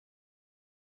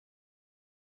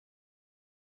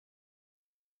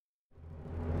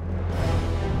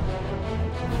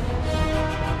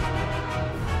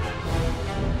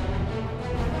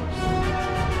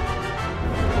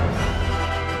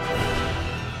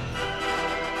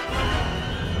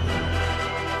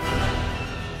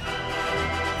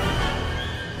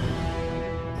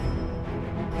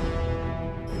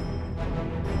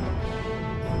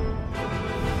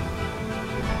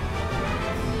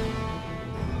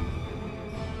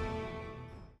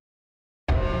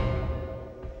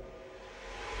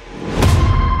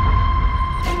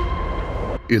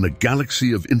In a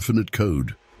galaxy of infinite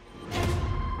code, a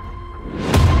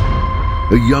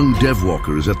young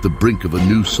DevWalker is at the brink of a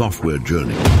new software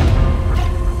journey.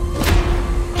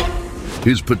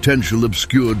 His potential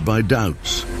obscured by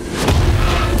doubts.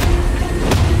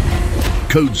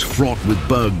 Codes fraught with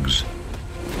bugs.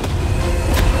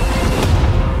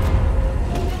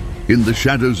 In the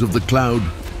shadows of the cloud,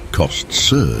 costs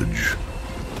surge.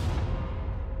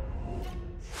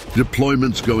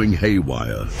 Deployments going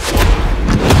haywire.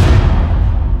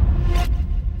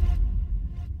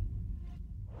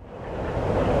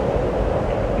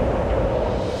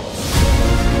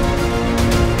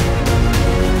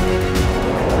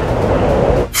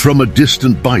 From a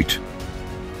distant bite,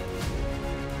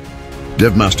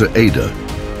 DevMaster AIDA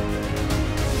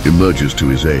emerges to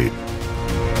his aid.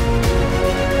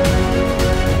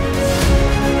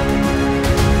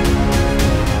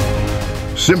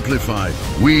 Simplify,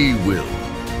 we will.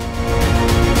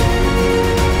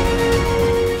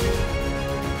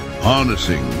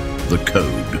 Harnessing the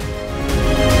code.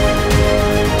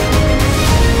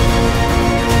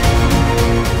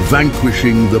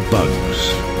 Vanquishing the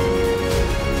bugs.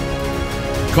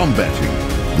 Combating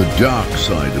the dark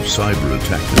side of cyber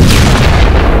attackers.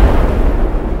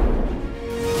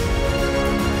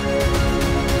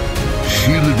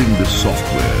 Shielding the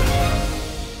software.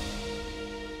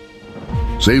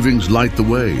 Savings light the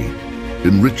way,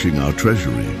 enriching our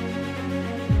treasury.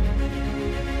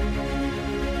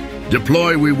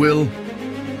 Deploy we will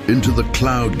into the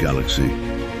cloud galaxy.